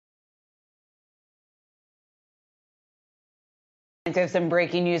So some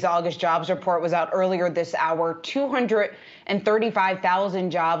breaking news. The August jobs report was out earlier this hour. 235,000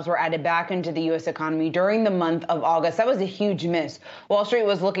 jobs were added back into the U.S. economy during the month of August. That was a huge miss. Wall Street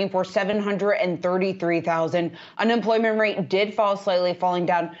was looking for 733,000. Unemployment rate did fall slightly, falling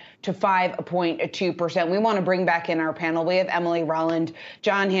down to 5.2%. We want to bring back in our panel. We have Emily Roland,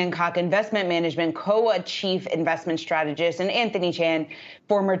 John Hancock, Investment Management Co-Chief Investment Strategist, and Anthony Chan,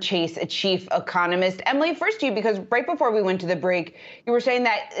 former Chase Chief Economist. Emily, first to you, because right before we went to the break, you were saying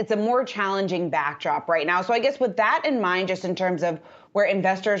that it's a more challenging backdrop right now. So I guess with that in mind, just in terms of where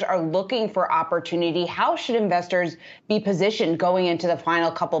investors are looking for opportunity, how should investors be positioned going into the final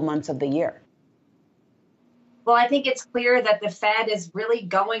couple months of the year? Well, I think it's clear that the Fed is really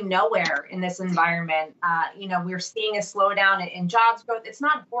going nowhere in this environment. We're seeing a slowdown in jobs growth. It's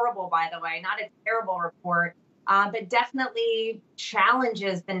not horrible, by the way, not a terrible report, but definitely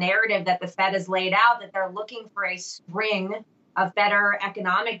challenges the narrative that the Fed has laid out, that they're looking for a spring of better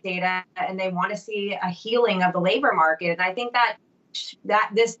economic data, and they want to see a healing of the labor market. And I think that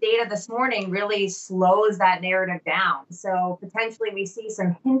this data this morning really slows that narrative down. So potentially we see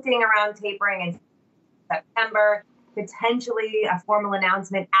some hinting around tapering in September, potentially a formal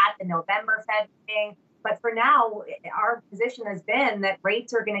announcement at the November Fed meeting. But for now, our position has been that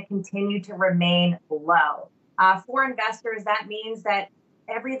rates are going to continue to remain low. For investors, that means that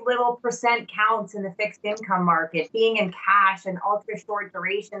every little percent counts in the fixed income market. Being in cash and ultra short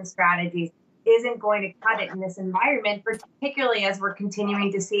duration strategies isn't going to cut it in this environment, particularly as we're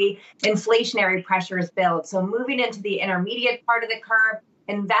continuing to see inflationary pressures build. So moving into the intermediate part of the curve,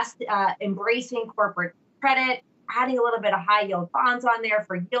 embracing corporate credit, adding a little bit of high yield bonds on there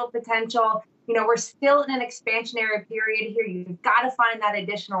for yield potential. We're still in an expansionary period here. You've got to find that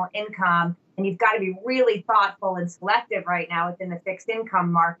additional income, and you've got to be really thoughtful and selective right now within the fixed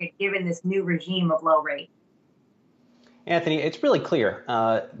income market, given this new regime of low rates. Anthony, it's really clear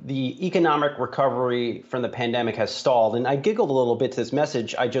the economic recovery from the pandemic has stalled. And I giggled a little bit to this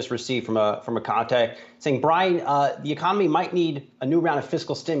message I just received from a contact saying, Brian, the economy might need a new round of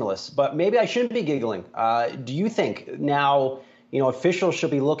fiscal stimulus, but maybe I shouldn't be giggling. Do you think now, officials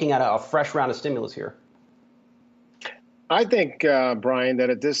should be looking at a fresh round of stimulus here? I think, Brian, that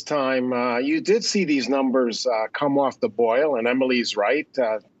at this time, you did see these numbers come off the boil, and Emily's right.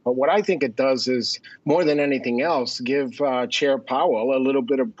 But what I think it does is, more than anything else, give Chair Powell a little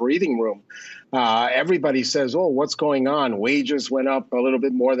bit of breathing room. Everybody says, oh, what's going on? Wages went up a little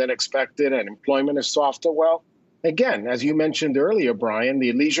bit more than expected and employment is softer. Well, again, as you mentioned earlier, Brian,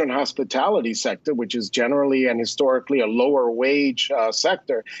 the leisure and hospitality sector, which is generally and historically a lower wage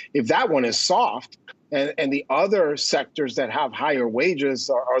sector, if that one is soft, and the other sectors that have higher wages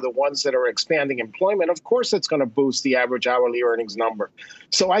are the ones that are expanding employment, of course, it's going to boost the average hourly earnings number.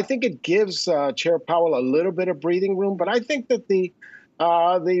 So I think it gives Chair Powell a little bit of breathing room. But I think that the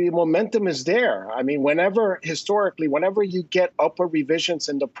momentum is there. I mean, historically, whenever you get upward revisions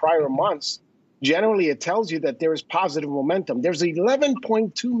in the prior months, generally it tells you that there is positive momentum. There's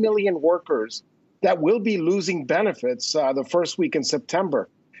 11.2 million workers that will be losing benefits the first week in September.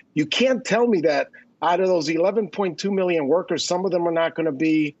 You can't tell me that out of those 11.2 million workers, some of them are not going to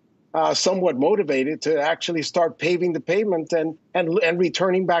be somewhat motivated to actually start paving the pavement and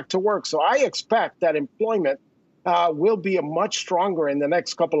returning back to work. So I expect that employment will be a much stronger in the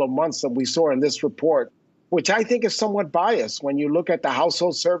next couple of months than we saw in this report, which I think is somewhat biased when you look at the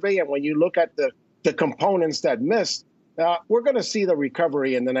household survey and when you look at the components that missed. We're going to see the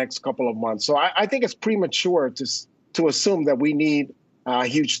recovery in the next couple of months. So I think it's premature to assume that we need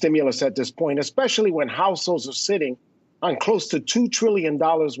huge stimulus at this point, especially when households are sitting on close to $2 trillion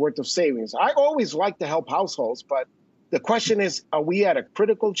worth of savings. I always like to help households, but the question is, are we at a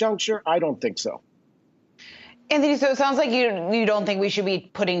critical juncture? I don't think so. Anthony, so it sounds like you don't think we should be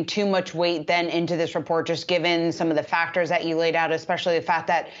putting too much weight then into this report, just given some of the factors that you laid out, especially the fact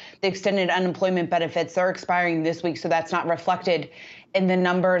that the extended unemployment benefits are expiring this week, so that's not reflected in the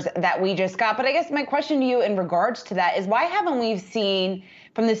numbers that we just got. But I guess my question to you in regards to that is, why haven't we seen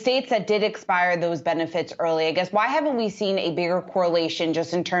from the states that did expire those benefits early, I guess, why haven't we seen a bigger correlation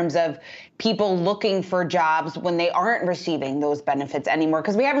just in terms of people looking for jobs when they aren't receiving those benefits anymore?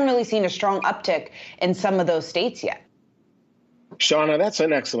 Because we haven't really seen a strong uptick in some of those states yet. Shauna, that's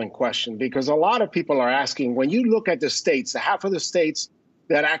an excellent question, because a lot of people are asking, when you look at the states, the half of the states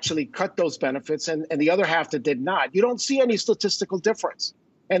that actually cut those benefits and the other half that did not, you don't see any statistical difference.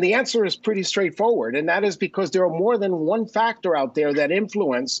 And the answer is pretty straightforward. And that is because there are more than one factor out there that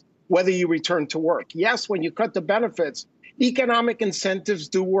influence whether you return to work. Yes, when you cut the benefits, economic incentives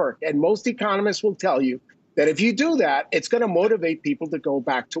do work. And most economists will tell you that if you do that, it's going to motivate people to go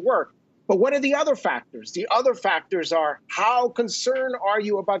back to work. But what are the other factors? The other factors are, how concerned are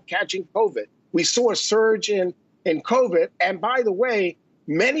you about catching COVID? We saw a surge in COVID. And by the way,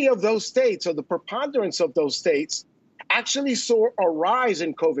 many of those states, or the preponderance of those states, actually saw a rise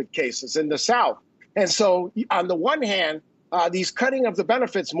in COVID cases in the South. And so on the one hand, these cutting of the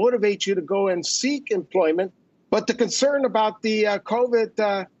benefits motivate you to go and seek employment. But the concern about the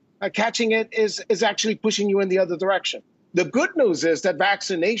COVID catching it is actually pushing you in the other direction. The good news is that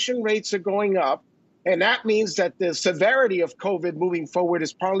vaccination rates are going up, and that means that the severity of COVID moving forward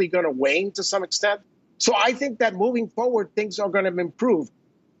is probably going to wane to some extent. So I think that moving forward, things are going to improve.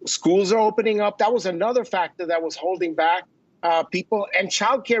 Schools are opening up. That was another factor that was holding back people, and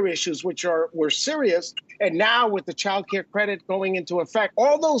childcare issues, which were serious. And now with the childcare credit going into effect,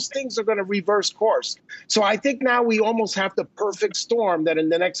 all those things are going to reverse course. So I think now we almost have the perfect storm that in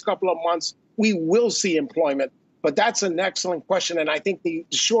the next couple of months, we will see employment. But that's an excellent question. And I think the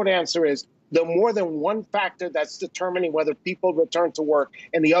short answer is the more than one factor that's determining whether people return to work,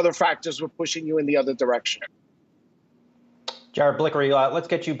 and the other factors were pushing you in the other direction. Jared Blickery, let's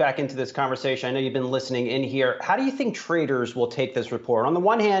get you back into this conversation. I know you've been listening in here. How do you think traders will take this report? On the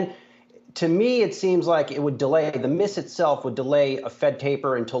one hand, to me, it seems like it would delay, the miss itself would delay a Fed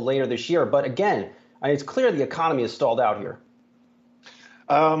taper until later this year. But again, it's clear the economy is stalled out here.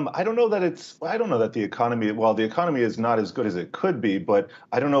 I don't know that the economy, well, the economy is not as good as it could be, but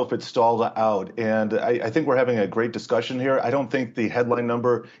I don't know if it's stalled out. And I think we're having a great discussion here. I don't think the headline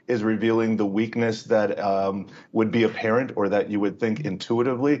number is revealing the weakness that would be apparent or that you would think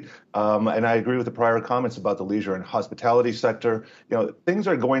intuitively. And I agree with the prior comments about the leisure and hospitality sector. You know, things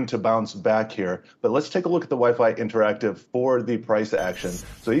are going to bounce back here. But let's take a look at the Wi-Fi Interactive for the price action.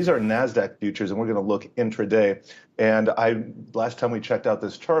 So these are NASDAQ futures, and we're going to look intraday. And last time we checked out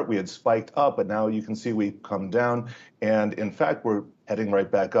this chart, we had spiked up, but now you can see we've come down. And in fact, we're heading right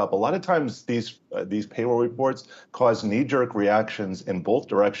back up. A lot of times these payroll reports cause knee-jerk reactions in both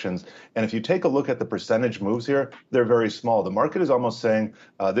directions. And if you take a look at the percentage moves here, they're very small. The market is almost saying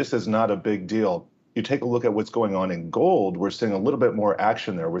this is not a big deal. You take a look at what's going on in gold, we're seeing a little bit more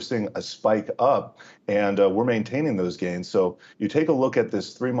action there. We're seeing a spike up, and we're maintaining those gains. So you take a look at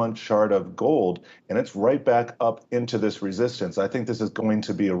this 3-month chart of gold, and it's right back up into this resistance. I think this is going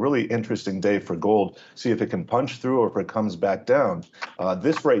to be a really interesting day for gold. See if it can punch through or if it comes back down.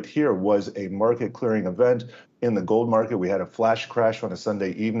 This right here was a market clearing event. In the gold market, we had a flash crash on a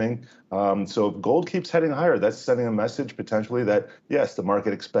Sunday evening. So if gold keeps heading higher, that's sending a message potentially that, yes, the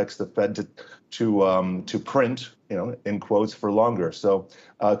market expects the Fed to print, in quotes, for longer. So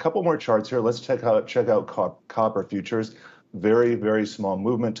a couple more charts here. Let's check out copper futures. Very, very small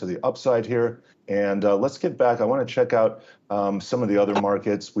movement to the upside here. And let's get back. I want to check out some of the other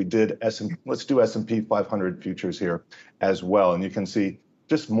markets. We did let's do S&P 500 futures here as well. And you can see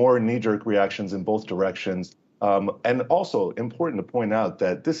just more knee-jerk reactions in both directions. And also important to point out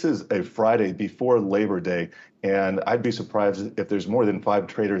that this is a Friday before Labor Day, and I'd be surprised if there's more than 5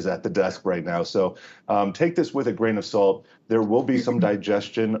 traders at the desk right now. So take this with a grain of salt. There will be some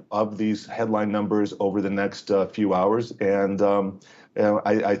digestion of these headline numbers over the next few hours. And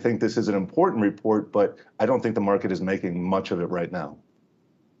I think this is an important report, but I don't think the market is making much of it right now.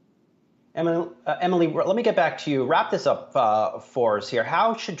 Emily, let me get back to you. Wrap this up for us here.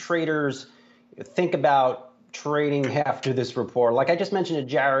 How should traders think about trading after this report? Like I just mentioned to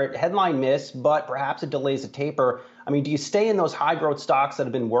Jared, headline miss, but perhaps it delays a taper. I mean, do you stay in those high growth stocks that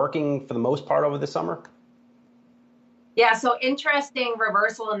have been working for the most part over the summer? Yeah, so interesting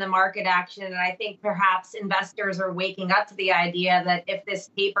reversal in the market action. And I think perhaps investors are waking up to the idea that if this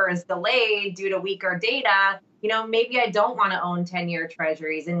taper is delayed due to weaker data, maybe I don't want to own 10-year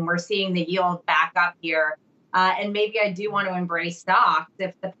treasuries. And we're seeing the yield back up here. And maybe I do want to embrace stocks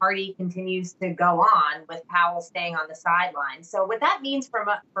if the party continues to go on with Powell staying on the sidelines. So what that means for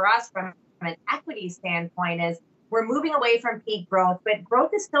us from an equity standpoint is we're moving away from peak growth, but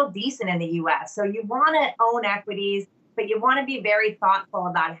growth is still decent in the U.S. So you want to own equities, but you want to be very thoughtful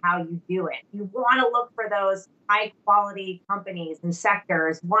about how you do it. You want to look for those high quality companies and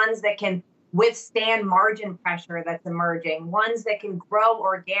sectors, ones that can withstand margin pressure that's emerging, ones that can grow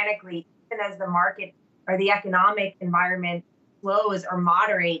organically even as the market or the economic environment slows or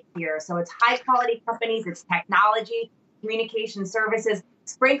moderates here. So it's high quality companies, it's technology, communication services,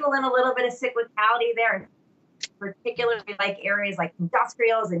 sprinkle in a little bit of cyclicality there, particularly like areas like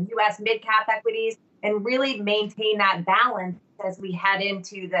industrials and U.S. mid-cap equities, and really maintain that balance as we head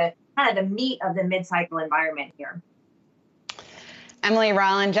into the kind of the meat of the mid-cycle environment here. Emily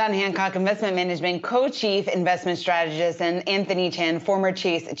Roland, John Hancock, Investment Management Co-Chief Investment Strategist, and Anthony Chan, former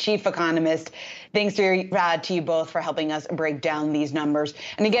Chase Chief Economist. Thanks to you both for helping us break down these numbers.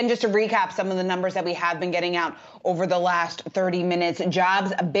 And again, just to recap some of the numbers that we have been getting out over the last 30 minutes.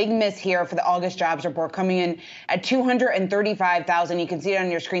 Jobs, a big miss here for the August jobs report, coming in at 235,000. You can see it on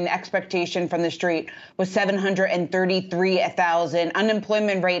your screen. The expectation from the street was 733,000.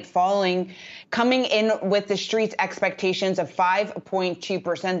 Unemployment rate falling, coming in with the street's expectations of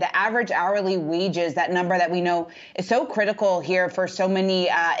 5.2%. The average hourly wages, that number that we know is so critical here for so many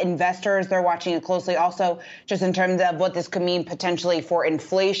investors. They're watching it closely. Also, just in terms of what this could mean potentially for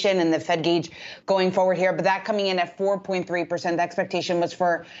inflation and the Fed gauge going forward here. But that coming in at 4.3%. The expectation was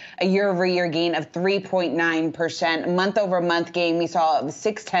for a year-over-year gain of 3.9%. Month-over-month gain, we saw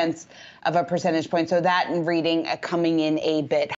 0.6 of a percentage point. So that reading coming in a bit